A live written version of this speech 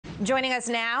Joining us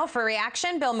now for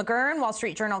reaction, Bill McGurn, Wall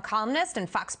Street Journal columnist and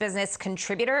Fox Business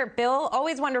contributor. Bill,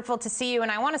 always wonderful to see you. And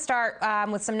I want to start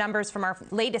with some numbers from our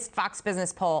latest Fox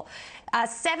Business poll.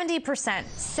 70%,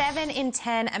 7 in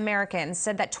 10 Americans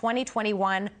said that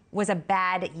 2021 was a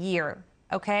bad year.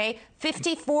 OK,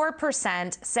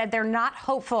 54% said they're not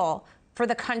hopeful for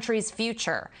the country's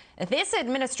future. This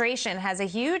administration has a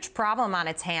huge problem on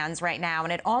its hands right now,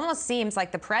 and it almost seems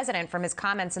like the president, from his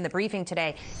comments in the briefing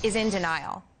today, is in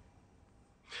denial.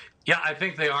 Yeah, I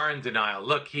think they are in denial.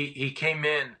 Look, he came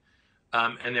in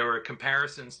and there were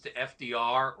comparisons to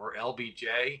FDR or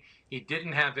LBJ. He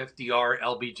didn't have FDR,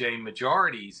 LBJ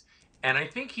majorities. And I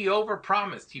think he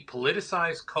overpromised. He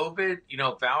politicized COVID,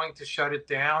 vowing to shut it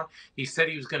down. He said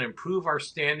he was going to improve our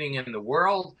standing in the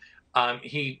world.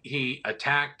 He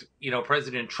attacked,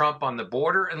 President Trump on the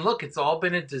border. And look, it's all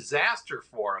been a disaster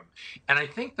for him. And I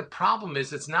think the problem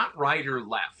is it's not right or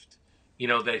left.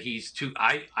 That he's too,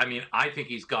 I think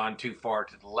he's gone too far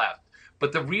to the left.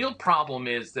 But the real problem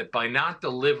is that by not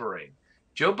delivering,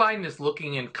 Joe Biden is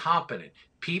looking incompetent.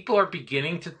 People are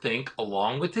beginning to think,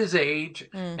 along with his age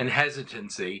and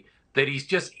hesitancy, that he's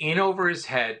just in over his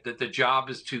head, that the job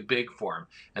is too big for him.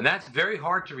 And that's very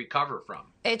hard to recover from.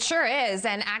 It sure is.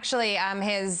 And actually,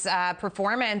 his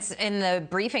performance in the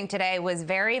briefing today was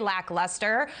very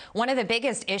lackluster. One of the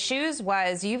biggest issues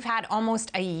was you've had almost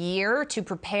a year to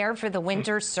prepare for the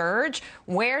winter surge.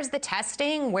 Where's the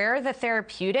testing? Where are the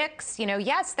therapeutics?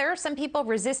 Yes, there are some people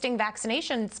resisting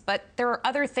vaccinations, but there are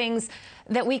other things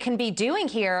that we can be doing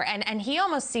here. And he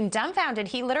almost seemed dumbfounded.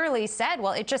 He literally said,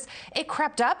 well, it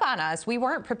crept up on us. We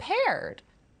weren't prepared.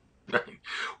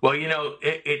 Well,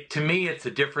 to me, it's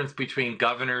a difference between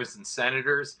governors and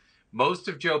senators. Most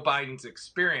of Joe Biden's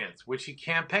experience, which he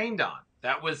campaigned on,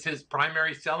 that was his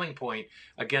primary selling point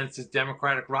against his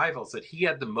Democratic rivals, that he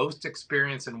had the most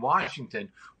experience in Washington,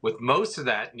 with most of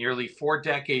that nearly 4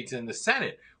 decades in the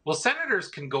Senate. Well, senators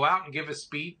can go out and give a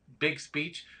big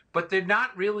speech, but they're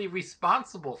not really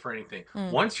responsible for anything.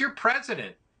 Once you're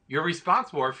president, you're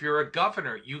responsible. Or if you're a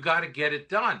governor, you got to get it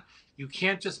done. You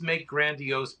can't just make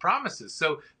grandiose promises.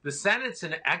 So the Senate's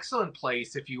an excellent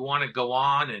place if you want to go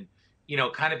on and,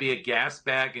 kind of be a gas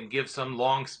bag and give some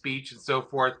long speech and so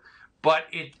forth. But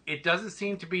it doesn't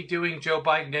seem to be doing Joe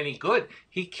Biden any good.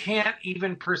 He can't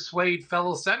even persuade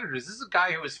fellow senators. This is a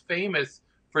guy who is famous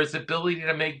for his ability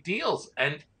to make deals,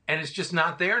 and it's just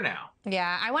not there now.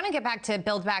 Yeah, I want to get back to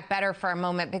Build Back Better for a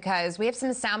moment, because we have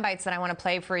some sound bites that I want to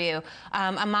play for you.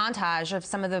 A montage of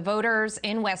some of the voters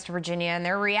in West Virginia and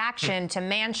their reaction to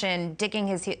Manchin digging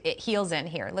his heels in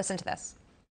here. Listen to this.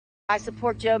 I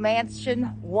support Joe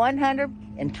Manchin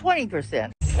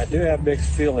 120%. I do have mixed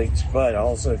feelings, but I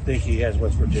also think he has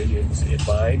West Virginians in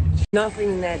mind. Nothing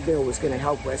in that bill was going to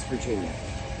help West Virginia.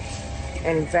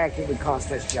 And in fact, it would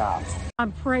cost us jobs.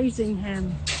 I'm praising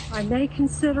him. I may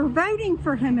consider voting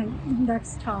for him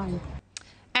next time.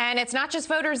 And it's not just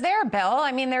voters there, Bill.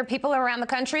 I mean, there are people around the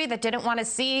country that didn't want to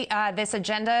see this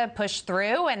agenda pushed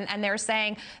through. And they're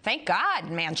saying, thank God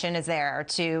Manchin is there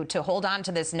to hold on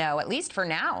to this no, at least for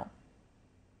now.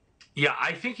 Yeah,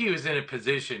 I think he was in a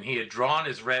position, he had drawn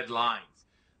his red lines,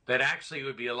 that actually it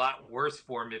would be a lot worse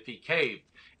for him if he caved.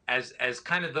 As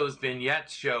kind of those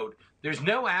vignettes showed, there's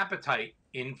no appetite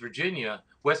in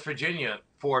West Virginia,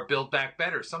 for Build Back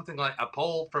Better. Something like a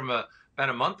poll from about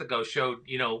a month ago showed,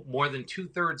 more than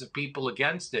 2/3 of people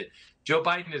against it. Joe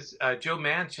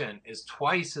Manchin is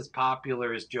twice as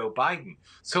popular as Joe Biden.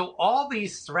 So all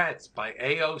these threats by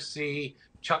AOC,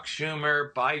 Chuck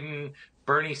Schumer, Biden,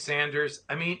 Bernie Sanders,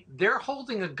 they're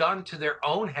holding a gun to their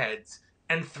own heads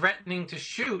and threatening to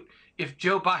shoot if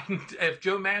Joe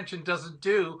Manchin doesn't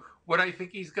do what I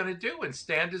think he's going to do and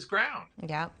stand his ground.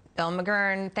 Yeah. Bill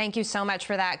McGurn, thank you so much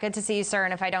for that. Good to see you, sir.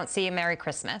 And if I don't see you, Merry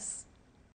Christmas.